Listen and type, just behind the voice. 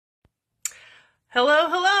Hello,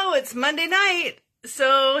 hello, it's Monday night.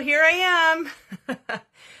 So here I am,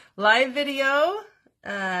 live video,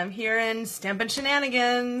 here in Stampin'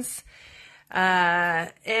 Shenanigans.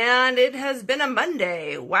 And it has been a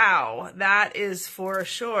Monday. Wow, that is for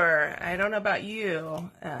sure. I don't know about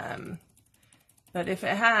you, but if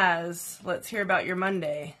it has, let's hear about your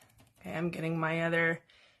Monday. Okay, I'm getting my other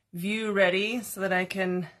view ready so that I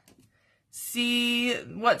can see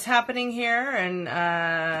what's happening here and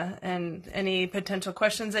any potential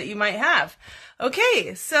questions that you might have.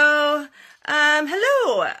 Okay, so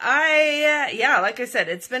hello. Like I said,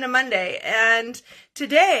 it's been a Monday, and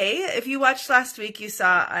today, if you watched last week, you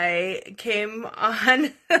saw I came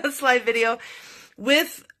on this live video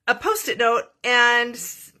with a Post-it note and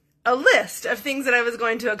a list of things that I was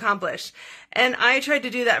going to accomplish. And I tried to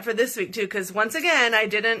do that for this week too, because once again, I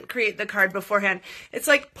didn't create the card beforehand. It's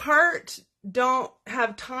like part don't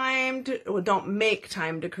have time to, well, don't make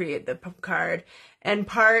time to create the card, and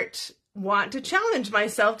part want to challenge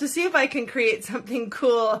myself to see if I can create something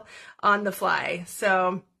cool on the fly.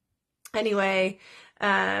 So anyway,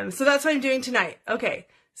 so that's what I'm doing tonight. Okay,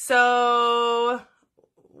 so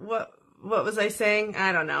what was I saying?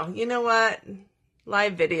 I don't know. You know what?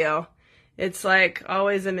 Live video. It's like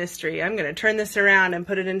always a mystery. I'm going to turn this around and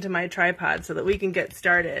put it into my tripod so that we can get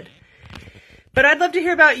started. But I'd love to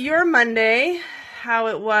hear about your Monday, how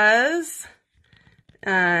it was,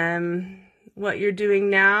 what you're doing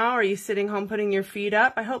now. Are you sitting home putting your feet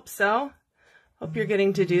up? I hope so. Hope you're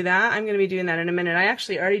getting to do that. I'm going to be doing that in a minute. I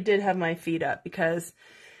actually already did have my feet up because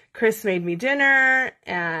Chris made me dinner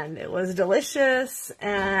and it was delicious,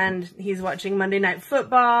 and he's watching Monday Night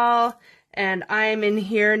Football. And I'm in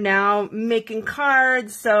here now making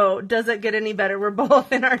cards, so does it get any better? We're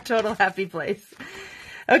both in our total happy place.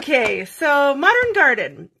 Okay, so Modern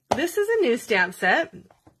Garden. This is a new stamp set.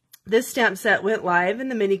 This stamp set went live in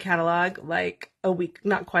the mini catalog like a week,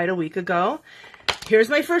 not quite a week ago. Here's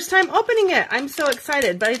my first time opening it. I'm so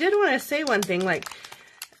excited, but I did want to say one thing, like,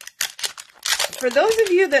 for those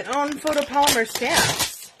of you that own photopolymer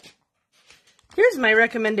stamps, here's my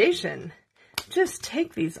recommendation. Just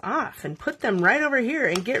take these off and put them right over here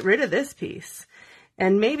and get rid of this piece.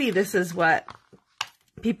 And maybe this is what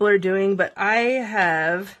people are doing, but I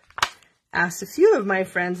have asked a few of my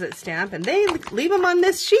friends that stamp and they leave them on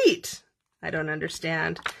this sheet. I don't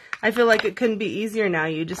understand. I feel like it couldn't be easier now.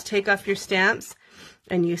 You just take off your stamps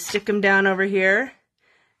and you stick them down over here,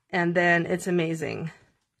 and then it's amazing.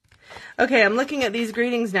 Okay, I'm looking at these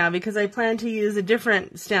greetings now because I plan to use a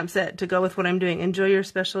different stamp set to go with what I'm doing. Enjoy your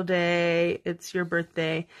special day. It's your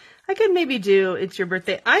birthday. I could maybe do it's your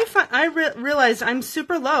birthday. I realized I'm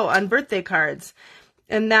super low on birthday cards,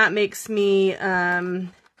 and that makes me,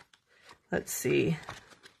 let's see.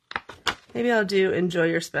 Maybe I'll do enjoy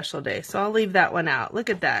your special day. So I'll leave that one out. Look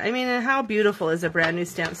at that. I mean, how beautiful is a brand new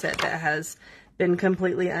stamp set that has been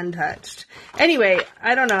completely untouched. Anyway,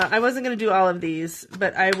 I don't know. I wasn't going to do all of these,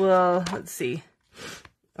 but I will. Let's see.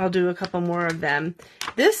 I'll do a couple more of them.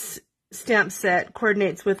 This stamp set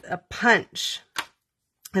coordinates with a punch,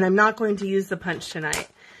 and I'm not going to use the punch tonight,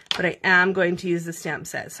 but I am going to use the stamp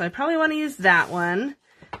set. So I probably want to use that one.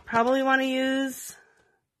 Probably want to use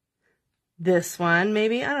this one,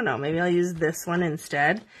 maybe. I don't know. Maybe I'll use this one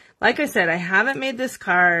instead. Like I said, I haven't made this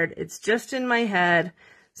card. It's just in my head.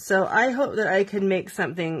 So I hope that I can make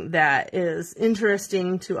something that is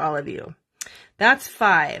interesting to all of you. That's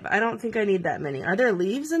 5. I don't think I need that many. Are there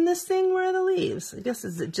leaves in this thing? Where are the leaves? I guess,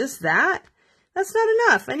 is it just that? That's not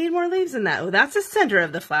enough. I need more leaves than that. Oh, that's the center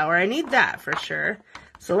of the flower. I need that for sure.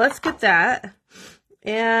 So let's get that.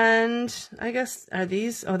 And I guess, are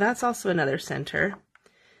these? Oh, that's also another center.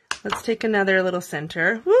 Let's take another little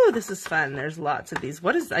center. Woo, this is fun. There's lots of these.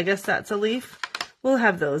 What is, I guess that's a leaf. We'll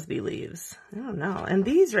have those be leaves. I don't know. And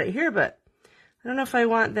these right here, but I don't know if I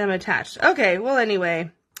want them attached. Okay, well,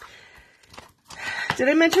 anyway. Did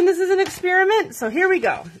I mention this is an experiment? So here we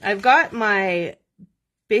go. I've got my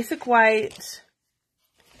basic white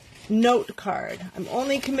note card. I'm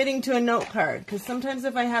only committing to a note card because sometimes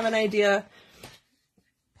if I have an idea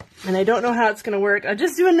and I don't know how it's going to work, I'll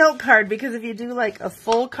just do a note card, because if you do like a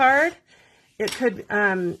full card, it could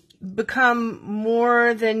become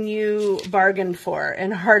more than you bargained for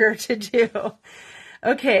and harder to do.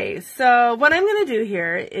 Okay, so what I'm going to do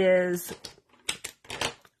here is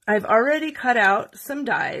I've already cut out some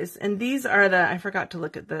dies, and these are the, I forgot to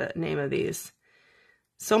look at the name of these.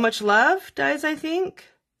 So Much Love dies, I think.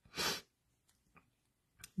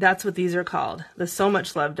 That's what these are called, the So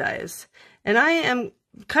Much Love dies. And I am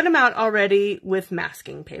cut them out already with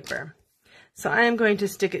masking paper. So I am going to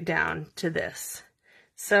stick it down to this.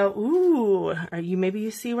 So, ooh, maybe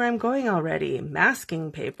you see where I'm going already.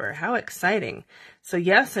 Masking paper, how exciting. So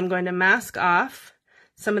yes, I'm going to mask off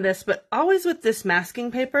some of this, but always with this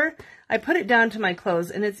masking paper, I put it down to my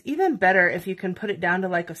clothes, and it's even better if you can put it down to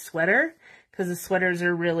like a sweater, because the sweaters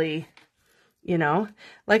are really, you know,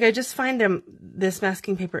 like I just find this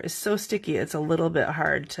masking paper is so sticky, it's a little bit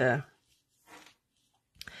hard to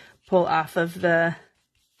pull off of the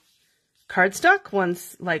cardstock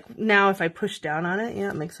once, like now if I push down on it,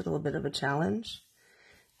 yeah, it makes it a little bit of a challenge.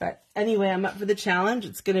 But anyway, I'm up for the challenge.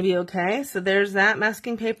 It's going to be okay. So there's that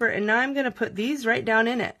masking paper. And now I'm going to put these right down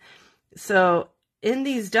in it. So in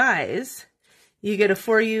these dies, you get a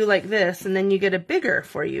for you like this, and then you get a bigger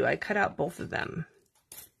for you. I cut out both of them.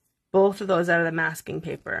 Both of those out of the masking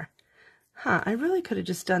paper. Huh, I really could have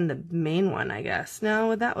just done the main one, I guess.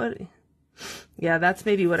 No, yeah, that's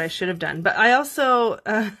maybe what I should have done. But I also,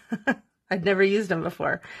 I'd never used them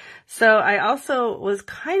before. So I also was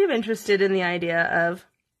kind of interested in the idea of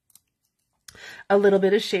a little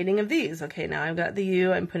bit of shading of these. Okay, now I've got the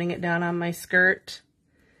U, I'm putting it down on my skirt.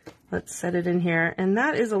 Let's set it in here. And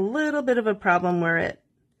that is a little bit of a problem where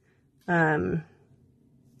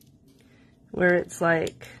it's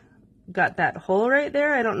like got that hole right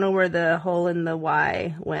there. I don't know where the hole in the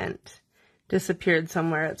Y went. Disappeared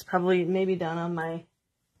somewhere. It's probably maybe down on my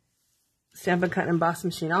Stampin' Cut and Emboss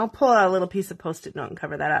machine. I'll pull out a little piece of Post-it note and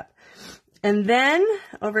cover that up. And then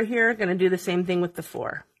over here, going to do the same thing with the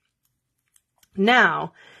 4.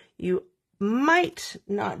 Now, you might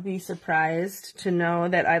not be surprised to know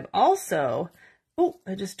that I've also, oh,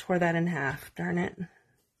 I just tore that in half, darn it.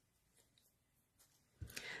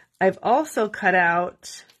 I've also cut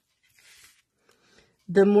out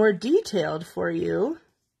the more detailed for you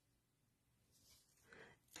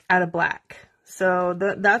out of black. So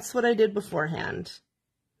that's what I did beforehand.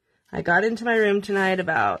 I got into my room tonight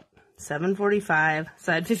about 7:45,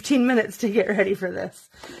 so I had 15 minutes to get ready for this.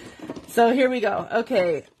 So here we go.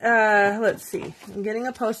 Okay, let's see. I'm getting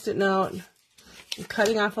a Post-it note. I'm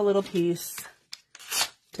cutting off a little piece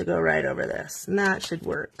to go right over this. And that should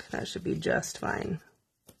work. That should be just fine.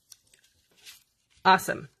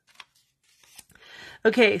 Awesome.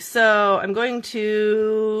 Okay, so I'm going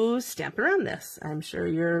to stamp around this. I'm sure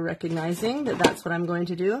you're recognizing that that's what I'm going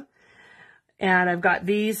to do. And I've got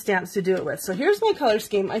these stamps to do it with. So here's my color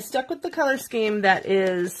scheme. I stuck with the color scheme that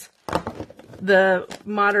is the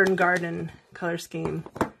Modern Garden color scheme.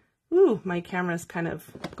 Ooh, my camera's kind of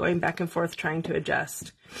going back and forth trying to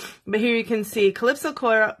adjust. But here you can see Calypso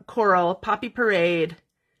Coral, Poppy Parade,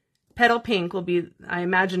 Petal Pink will be, I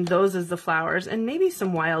imagined those as the flowers, and maybe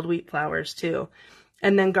some wild wheat flowers too.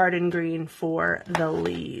 And then Garden Green for the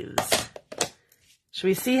leaves. Should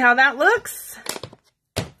we see how that looks?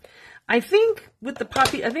 I think with the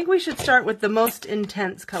poppy, I think we should start with the most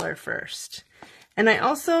intense color first. And I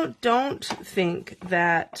also don't think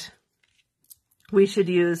that we should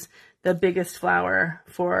use the biggest flower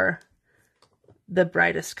for the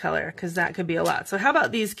brightest color, because that could be a lot. So how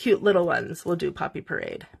about these cute little ones? We'll do Poppy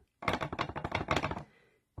Parade.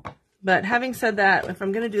 But having said that, if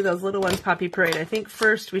I'm going to do those little ones, Poppy Parade, I think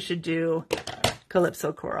first we should do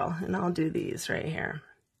Calypso Coral. And I'll do these right here.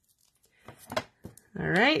 All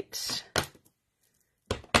right.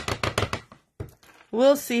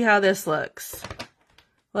 We'll see how this looks.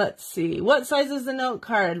 Let's see. What size is the note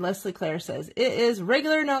card? Leslie Claire says. It is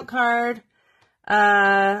regular note card.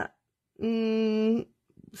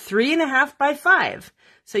 3.5 by 5.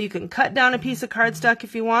 So you can cut down a piece of cardstock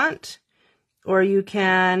if you want. Or you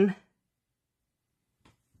can...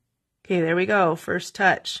 Okay, there we go. First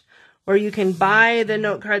touch. Or you can buy the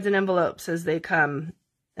note cards and envelopes as they come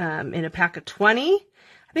in a pack of 20.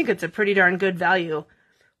 I think it's a pretty darn good value.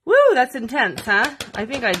 Woo, that's intense, huh? I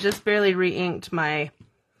think I just barely re-inked my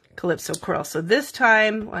Calypso Coral. So this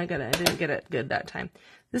time, well, I didn't get it good that time.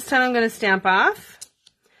 This time I'm going to stamp off.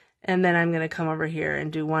 And then I'm going to come over here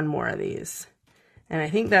and do one more of these. And I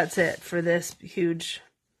think that's it for this huge...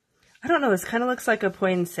 I don't know, this kind of looks like a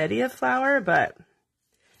poinsettia flower, but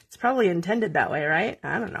it's probably intended that way, right?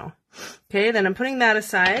 I don't know. Okay, then I'm putting that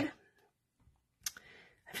aside.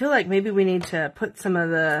 I feel like maybe we need to put some of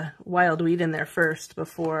the wild wheat in there first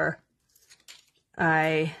before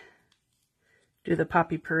I do the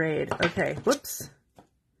Poppy Parade. Okay, whoops.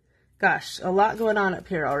 Gosh, a lot going on up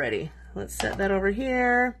here already. Let's set that over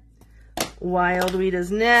here. Wild wheat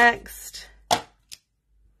is next.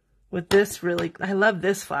 With this really, I love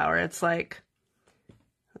this flower. It's like,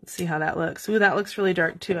 let's see how that looks. Ooh, that looks really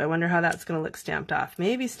dark too. I wonder how that's going to look stamped off.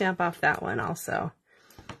 Maybe stamp off that one also.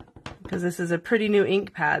 Because this is a pretty new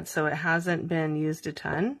ink pad, so it hasn't been used a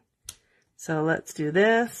ton. So let's do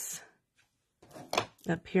this.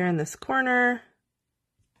 Up here in this corner.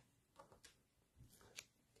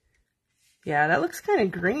 Yeah, that looks kind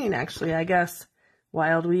of green, actually. I guess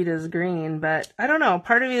wild wheat is green, but I don't know.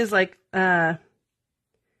 Part of me is like,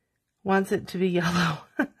 wants it to be yellow.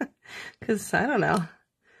 Because, I don't know.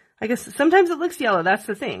 I guess sometimes it looks yellow. That's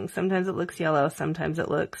the thing. Sometimes it looks yellow. Sometimes it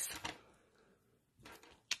looks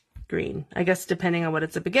green. I guess depending on what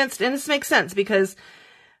it's up against. And this makes sense because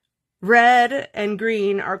red and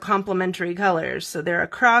green are complementary colors. So they're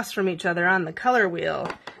across from each other on the color wheel,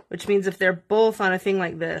 which means if they're both on a thing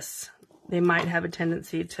like this, they might have a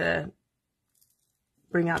tendency to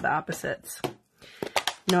bring out the opposites.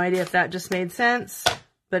 No idea if that just made sense.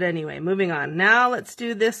 But anyway, moving on. Now let's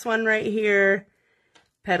do this one right here.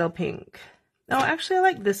 Petal pink. Oh, actually, I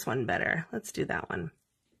like this one better. Let's do that one.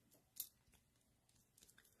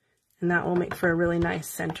 And that will make for a really nice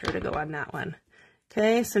center to go on that one.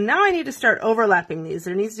 Okay, so now I need to start overlapping these.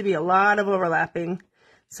 There needs to be a lot of overlapping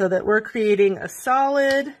so that we're creating a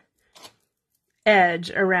solid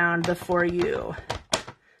edge around the For You.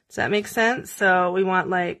 Does that make sense? So we want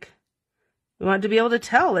to be able to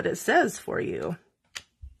tell that it says For You.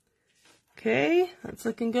 Okay, that's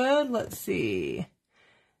looking good. Let's see.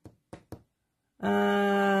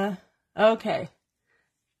 Okay.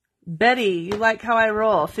 Betty, you like how I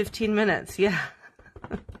roll? 15 minutes. Yeah.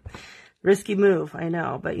 Risky move, I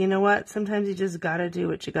know. But you know what? Sometimes you just gotta do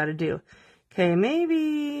what you gotta do. Okay,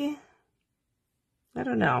 maybe, I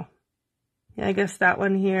don't know. Yeah, I guess that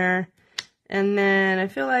one here. And then I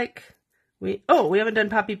feel like we haven't done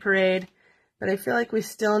Poppy Parade, but I feel like we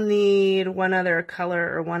still need one other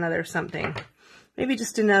color or one other something. Maybe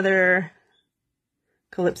just another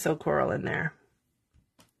Calypso coral in there.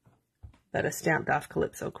 But a stamped off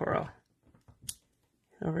Calypso coral.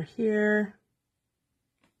 Over here.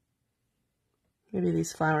 Maybe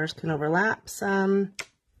these flowers can overlap some.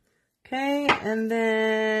 Okay, and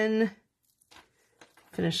then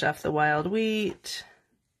finish off the wild wheat.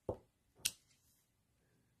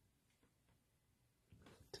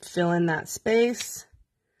 To fill in that space.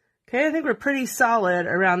 Okay, I think we're pretty solid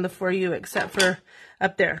around the For You except for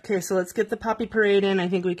up there. Okay, so let's get the Poppy Parade in. I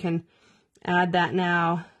think we can add that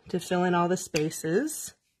now to fill in all the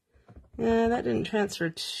spaces. Yeah, that didn't transfer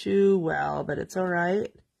too well, but it's all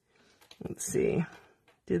right. Let's see.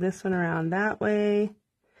 Do this one around that way.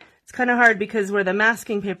 It's kind of hard because where the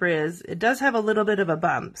masking paper is, it does have a little bit of a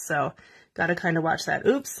bump, so got to kind of watch that.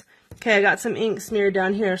 Oops. Okay, I got some ink smeared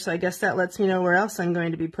down here, so I guess that lets me know where else I'm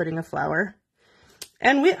going to be putting a flower.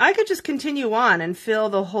 And I could just continue on and fill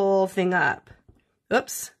the whole thing up.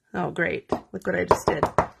 Oops. Oh, great. Look what I just did.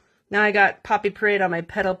 Now I got Poppy Parade on my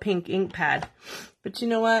petal pink ink pad. But you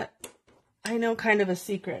know what? I know kind of a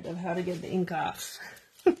secret of how to get the ink off.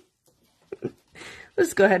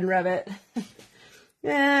 Let's go ahead and rub it.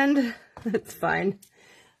 And it's fine.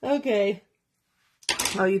 Okay.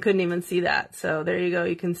 Oh, you couldn't even see that. So there you go.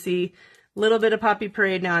 You can see a little bit of Poppy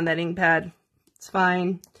Parade now on that ink pad. It's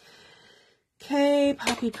fine. Okay,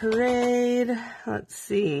 Poppy Parade. Let's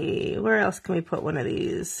see. Where else can we put one of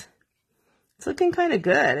these? It's looking kind of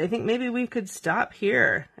good. I think maybe we could stop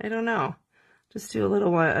here. I don't know. Just do a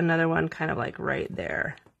little one, another one kind of like right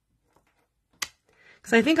there.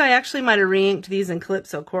 Because I think I actually might have re-inked these in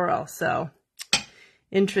Calypso Coral. So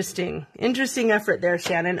interesting. Interesting effort there,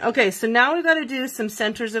 Shannon. Okay, so now we've got to do some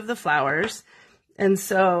centers of the flowers. And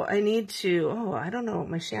so I need to, oh, I don't know,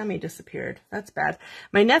 my chamois disappeared. That's bad.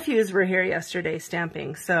 My nephews were here yesterday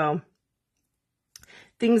stamping, so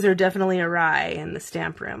things are definitely awry in the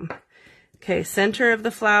stamp room. Okay, center of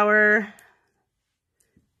the flower.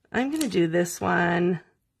 I'm going to do this one.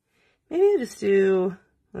 Maybe I'll just do,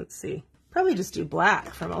 let's see, probably just do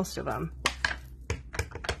black for most of them.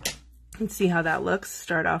 Let's see how that looks.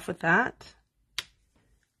 Start off with that.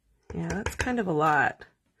 Yeah, that's kind of a lot.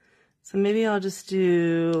 So maybe I'll just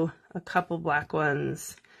do a couple black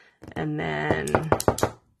ones, and then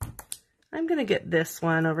I'm going to get this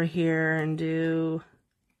one over here and do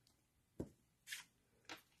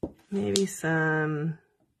maybe some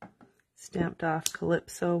stamped off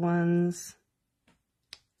Calypso ones.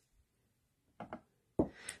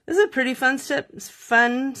 This is a pretty fun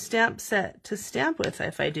stamp set to stamp with,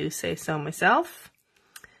 if I do say so myself.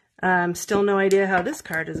 Still no idea how this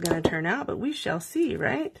card is going to turn out, but we shall see,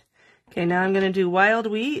 right? Okay, now I'm going to do wild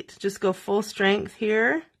wheat. Just go full strength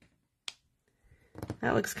here.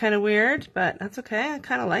 That looks kind of weird, but that's okay. I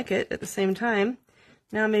kind of like it at the same time.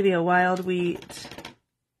 Now maybe a wild wheat.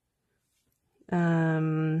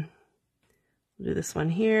 We'll do this one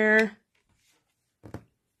here.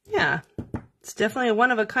 Yeah, it's definitely a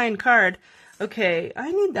one-of-a-kind card. Okay,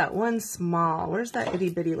 I need that one small. Where's that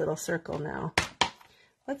itty-bitty little circle now?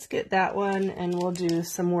 Let's get that one, and we'll do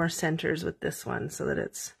some more centers with this one so that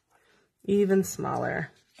it's even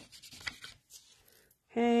smaller.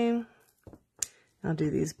 Okay, I'll do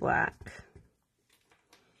these black.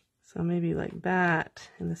 So maybe like that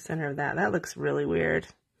in the center of that. That looks really weird.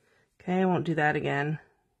 Okay, I won't do that again.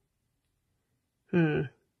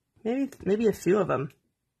 Maybe a few of them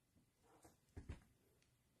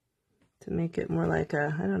to make it more like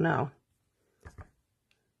a, I don't know.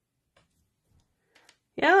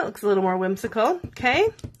 Yeah, it looks a little more whimsical. Okay,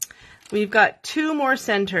 we've got 2 more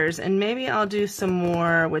centers, and maybe I'll do some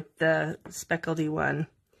more with the speckledy one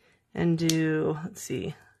and do, let's see,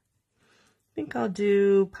 I think I'll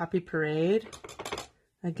do Poppy Parade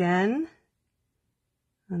again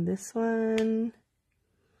on this one,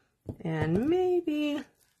 and maybe,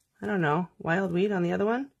 I don't know, Wild Weed on the other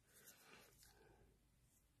one.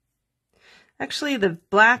 Actually, the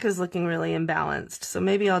black is looking really imbalanced, so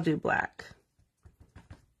maybe I'll do black.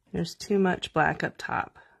 There's too much black up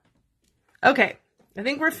top. Okay, I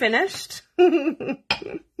think we're finished.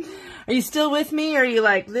 Are you still with me, or are you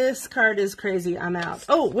like, this card is crazy, I'm out?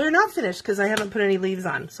 Oh, we're not finished because I haven't put any leaves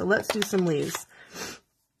on, so let's do some leaves.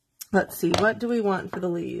 Let's see, what do we want for the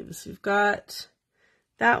leaves? We've got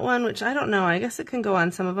that one, which I don't know, I guess it can go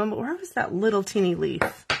on some of them, but where was that little teeny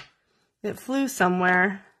leaf? It flew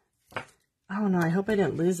somewhere. Oh no, I hope I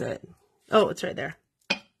didn't lose it. Oh, it's right there.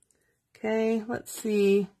 Okay, let's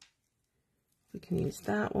see. We can use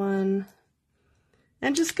that one.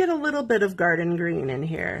 And just get a little bit of garden green in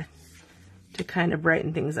here to kind of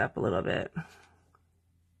brighten things up a little bit.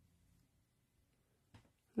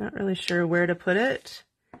 Not really sure where to put it.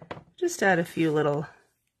 Just add a few little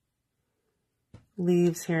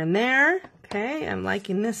leaves here and there. Okay, I'm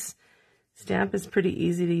liking this stamp. It's pretty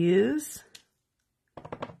easy to use.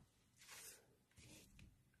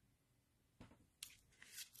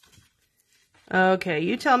 Okay,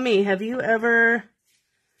 you tell me, have you ever,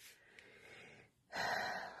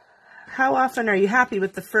 how often are you happy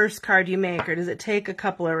with the first card you make, or does it take a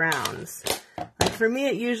couple of rounds? Like for me,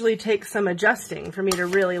 it usually takes some adjusting for me to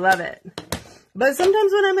really love it. But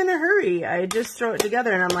sometimes when I'm in a hurry, I just throw it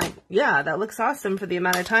together and I'm like, yeah, that looks awesome for the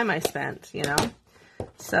amount of time I spent, you know?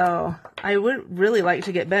 So I would really like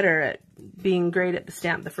to get better at being great at the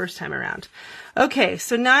stamp the first time around. Okay,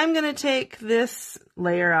 so now I'm going to take this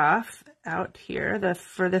layer off out here, the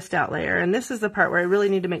furthest out layer, and this is the part where I really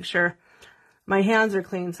need to make sure my hands are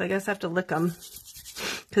clean, so I guess I have to lick them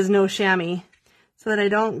because no chamois, so that I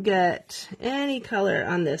don't get any color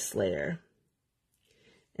on this layer.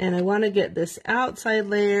 And I want to get this outside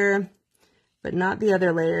layer, but not the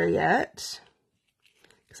other layer yet,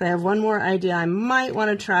 because I have one more idea I might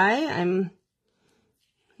want to try. I'm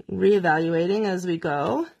reevaluating as we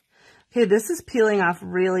go. Okay, this is peeling off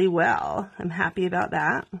really well. I'm happy about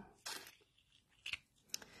that.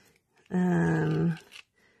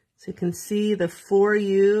 So you can see the For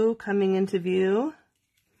You coming into view,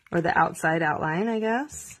 or the outside outline, I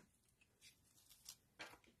guess.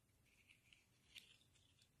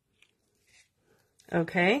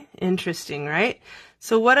 Okay, interesting, right?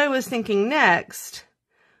 So what I was thinking next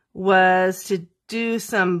was to do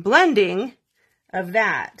some blending of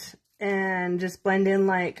that and just blend in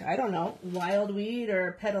like, I don't know, Wild Weed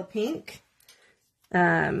or Petal Pink.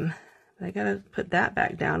 I gotta put that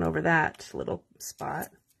back down over that little spot.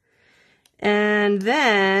 And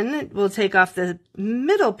then we'll take off the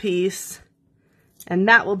middle piece and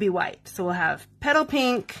that will be white. So we'll have Petal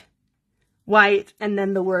Pink, white, and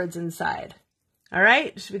then the words inside. All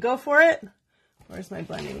right, should we go for it? Where's my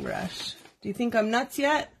blending brush? Do you think I'm nuts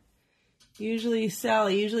yet? Usually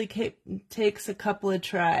Sally takes a couple of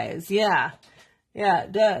tries. Yeah,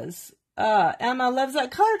 it does. Emma loves that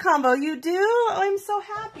color combo. You do? Oh, I'm so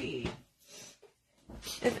happy.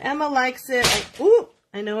 If Emma likes it,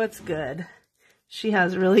 I know it's good. She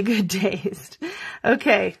has really good taste.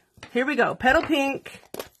 Okay, here we go. Petal Pink.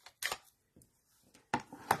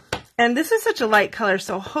 And this is such a light color,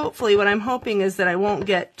 so hopefully what I'm hoping is that I won't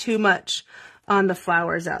get too much on the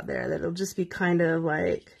flowers out there. That it'll just be kind of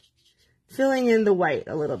like filling in the white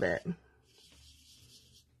a little bit.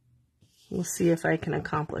 We'll see if I can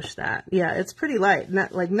accomplish that. Yeah, it's pretty light.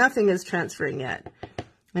 Like nothing is transferring yet.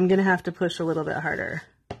 I'm going to have to push a little bit harder.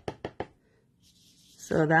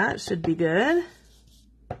 So that should be good.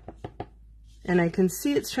 And I can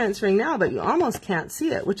see it's transferring now, but you almost can't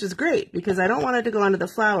see it, which is great because I don't want it to go onto the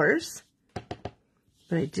flowers,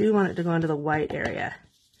 but I do want it to go into the white area.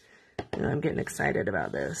 And I'm getting excited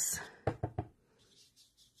about this.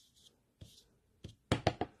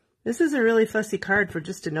 This is a really fussy card for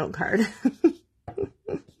just a note card.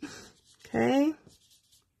 Okay.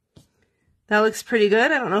 That looks pretty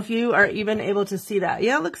good. I don't know if you are even able to see that.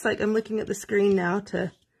 Yeah, it looks like I'm looking at the screen now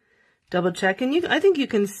to double check. And I think you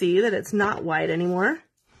can see that it's not white anymore.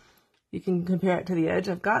 You can compare it to the edge.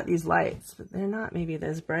 I've got these lights, but they're not maybe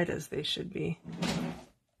as bright as they should be.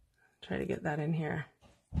 Try to get that in here.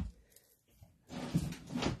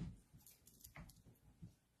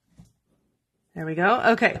 There we go.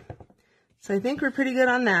 Okay. So I think we're pretty good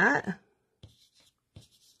on that.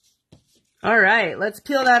 All right, let's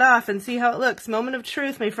peel that off and see how it looks. Moment of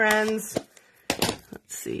truth, my friends.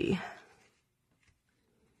 Let's see.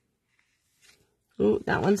 Ooh,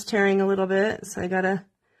 that one's tearing a little bit, so I gotta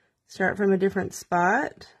start from a different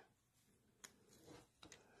spot.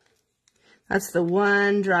 That's the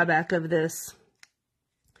one drawback of this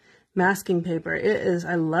masking paper. It is,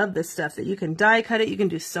 I love this stuff that you can die cut it. You can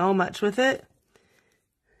do so much with it.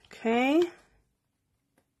 Okay.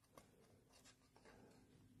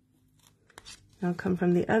 I'll come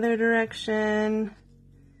from the other direction.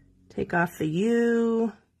 Take off the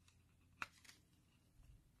U.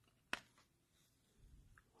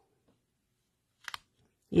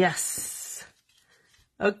 Yes.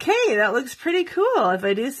 Okay, that looks pretty cool, if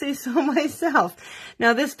I do say so myself.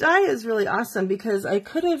 Now, this die is really awesome because I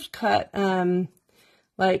could have cut,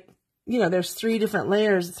 like, you know, there's 3 different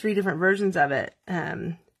layers, 3 different versions of it.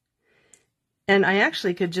 And I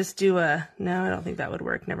actually could just do a, no, I don't think that would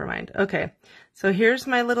work. Never mind. Okay, so here's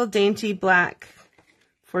my little dainty black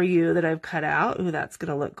for you that I've cut out. Ooh, that's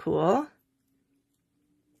going to look cool.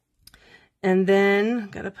 And then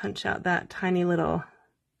got to punch out that tiny little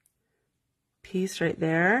piece right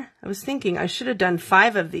there. I was thinking I should have done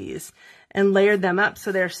 5 of these and layered them up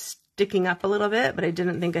so they're sticking up a little bit, but I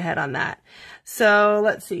didn't think ahead on that. So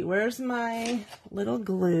let's see, where's my little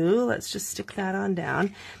glue? Let's just stick that on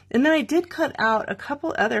down. And then I did cut out a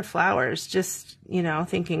couple other flowers, just, you know,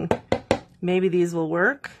 thinking maybe these will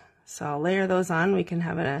work. So I'll layer those on. We can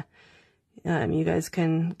have a, you guys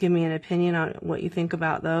can give me an opinion on what you think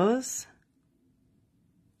about those.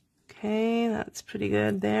 Okay, that's pretty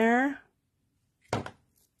good there.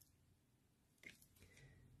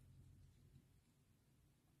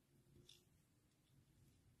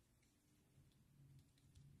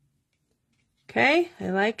 Okay,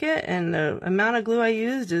 I like it, and the amount of glue I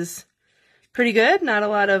used is pretty good. Not a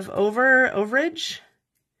lot of overage.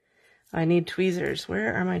 I need tweezers.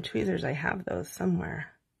 Where are my tweezers? I have those somewhere.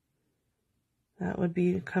 That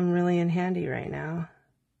would come really in handy right now.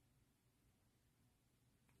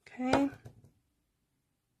 Okay.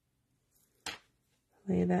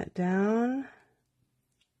 Lay that down.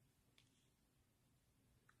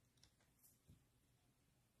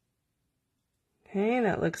 Okay,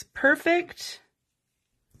 that looks perfect.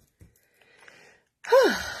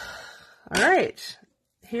 All right,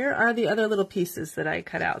 here are the other little pieces that I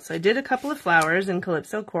cut out. So I did a couple of flowers in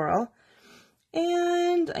Calypso Coral,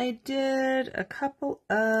 and I did a couple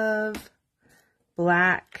of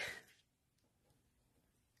black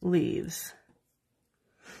leaves.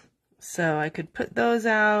 So I could put those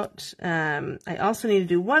out. I also need to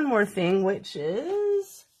do one more thing, which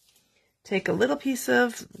is take a little piece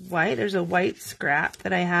of white. There's a white scrap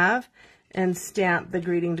that I have, and stamp the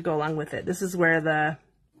greeting to go along with it. This is where the,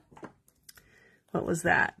 what was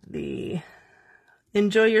that? The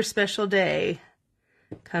enjoy your special day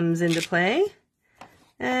comes into play.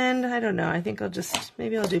 And I don't know, I think I'll just,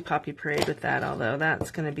 maybe I'll do Poppy Parade with that, although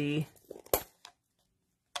that's going to be,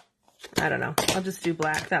 I don't know, I'll just do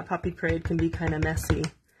black. That Poppy Parade can be kind of messy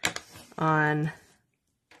on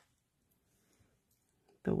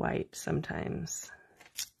the white sometimes.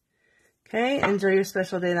 Okay, enjoy your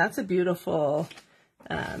special day. That's a beautiful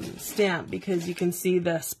stamp because you can see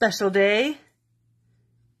the special day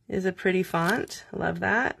is a pretty font. I love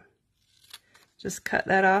that. Just cut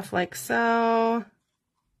that off like so.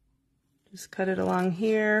 Just cut it along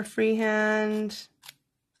here, freehand.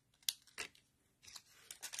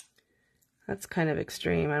 That's kind of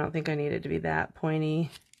extreme. I don't think I need it to be that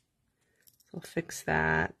pointy. So we'll fix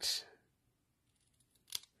that.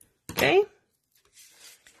 Okay.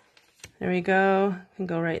 There we go. Can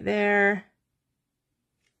go right there.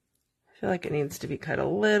 I feel like it needs to be cut a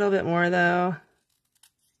little bit more though.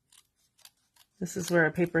 This is where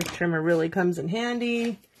a paper trimmer really comes in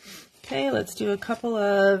handy. Okay, let's do a couple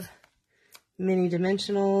of mini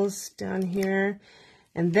dimensionals down here.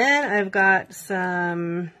 And then I've got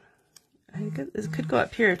some, I think this could go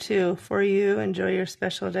up here too. For you, enjoy your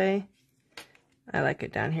special day. I like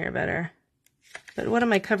it down here better. But what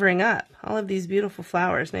am I covering up? All of these beautiful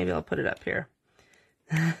flowers. Maybe I'll put it up here.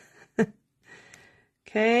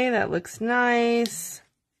 Okay, that looks nice.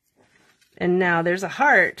 And now there's a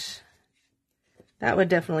heart. That would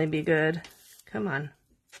definitely be good. Come on.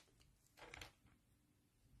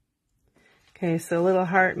 Okay, so a little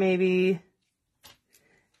heart maybe.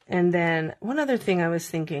 And then one other thing I was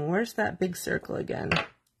thinking, where's that big circle again?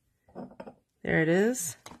 There it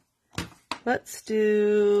is. Let's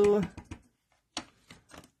do, is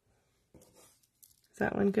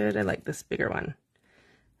that one good? I like this bigger one.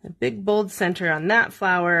 A big bold center on that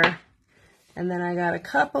flower. And then I got a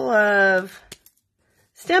couple of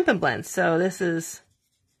Stampin' Blends. So this is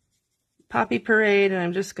Poppy Parade, and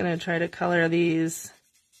I'm just going to try to color these.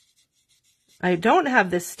 I don't have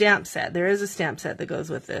this stamp set. There is a stamp set that goes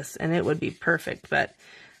with this, and it would be perfect, but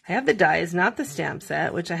I have the dies, not the stamp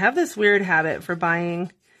set, which I have this weird habit for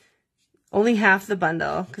buying only half the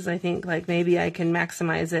bundle, because I think like maybe I can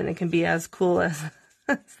maximize it and it can be as cool as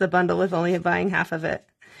the bundle with only buying half of it.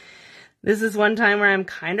 This is one time where I'm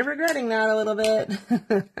kind of regretting that a little bit.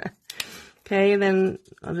 Okay, then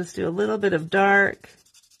I'll just do a little bit of dark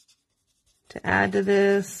to add to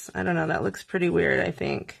this. I don't know, that looks pretty weird, I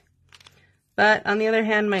think. But on the other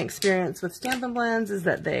hand, my experience with Stampin' Blends is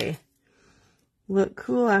that they look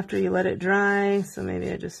cool after you let it dry. So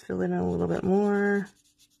maybe I just fill it in a little bit more.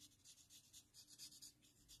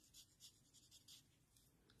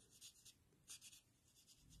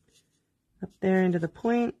 Up there into the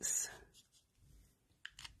points.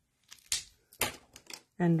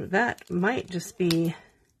 And that might just be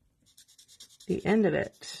the end of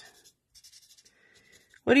it.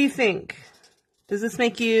 What do you think? Does this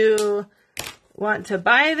make you want to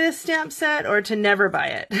buy this stamp set or to never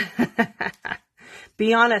buy it?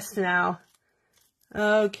 Be honest now.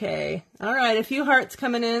 Okay. All right. A few hearts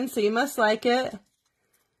coming in, so you must like it.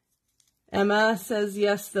 Emma says,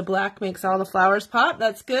 yes, the black makes all the flowers pop.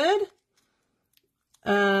 That's good.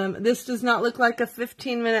 This does not look like a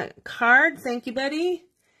 15-minute card. Thank you, Betty.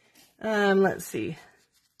 Let's see.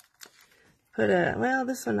 Well,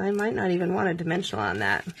 this one, I might not even want a dimensional on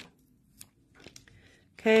that.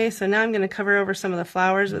 Okay, so now I'm going to cover over some of the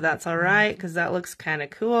flowers, but that's all right, because that looks kind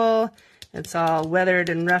of cool. It's all weathered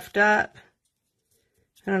and roughed up.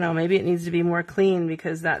 I don't know, maybe it needs to be more clean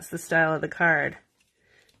because that's the style of the card.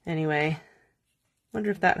 Anyway,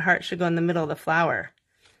 wonder if that heart should go in the middle of the flower.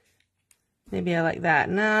 Maybe I like that.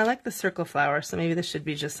 No, I like the circle flower, so maybe this should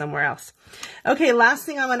be just somewhere else. Okay, last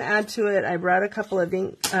thing I want to add to it, I brought a couple of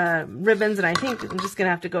ink, ribbons, and I think I'm just going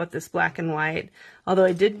to have to go with this black and white. Although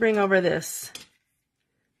I did bring over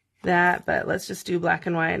that, but let's just do black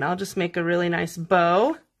and white, and I'll just make a really nice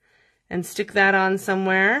bow and stick that on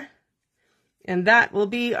somewhere. And that will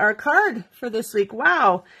be our card for this week.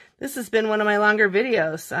 Wow, this has been one of my longer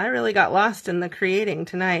videos. I really got lost in the creating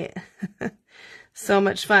tonight. So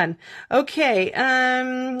much fun. Okay,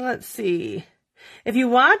 let's see. If you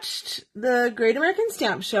watched the Great American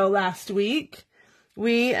Stamp Show last week,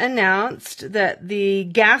 we announced that the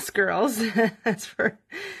Gas Girls, as we're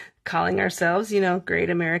calling ourselves, you know, Great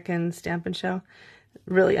American Stampin' Show.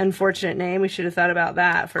 Really unfortunate name. We should have thought about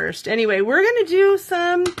that first. Anyway, we're going to do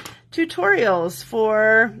some tutorials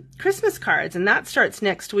for Christmas cards, and that starts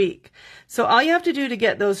next week. So all you have to do to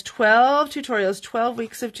get those 12 tutorials, 12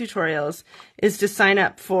 weeks of tutorials, is to sign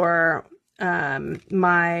up for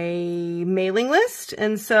my mailing list.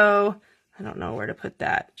 And so I don't know where to put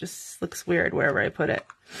that. Just looks weird wherever I put it.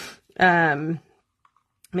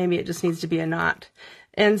 Maybe it just needs to be a knot.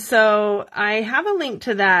 And so I have a link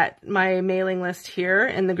to that, my mailing list here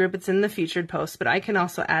in the group. It's in the featured post, but I can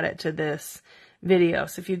also add it to this video.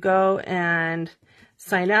 So if you go and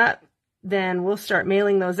sign up, then we'll start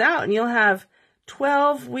mailing those out, and you'll have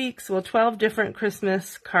 12 weeks, well, 12 different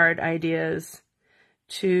Christmas card ideas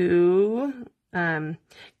to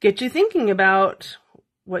get you thinking about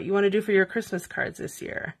what you want to do for your Christmas cards this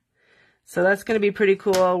year. So that's going to be pretty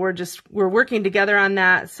cool. We're working together on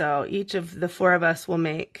that. So each of the four of us will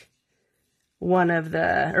make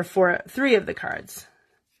three of the cards.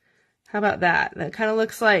 How about that? That kind of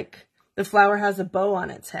looks like the flower has a bow on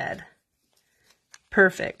its head.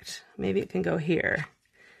 Perfect. Maybe it can go here.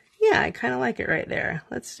 Yeah, I kind of like it right there.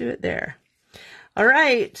 Let's do it there. All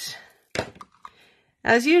right.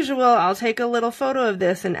 As usual, I'll take a little photo of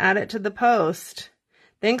this and add it to the post.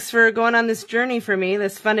 Thanks for going on this journey for me,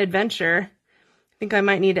 this fun adventure. I think I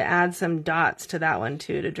might need to add some dots to that one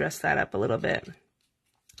too to dress that up a little bit.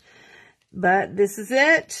 But this is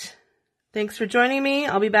it. Thanks for joining me.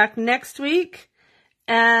 I'll be back next week.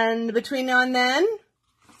 And between now and then,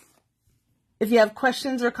 if you have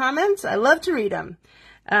questions or comments, I love to read them.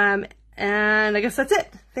 And I guess that's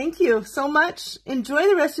it. Thank you so much. Enjoy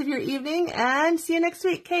the rest of your evening and see you next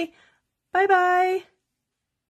week. Okay, bye-bye.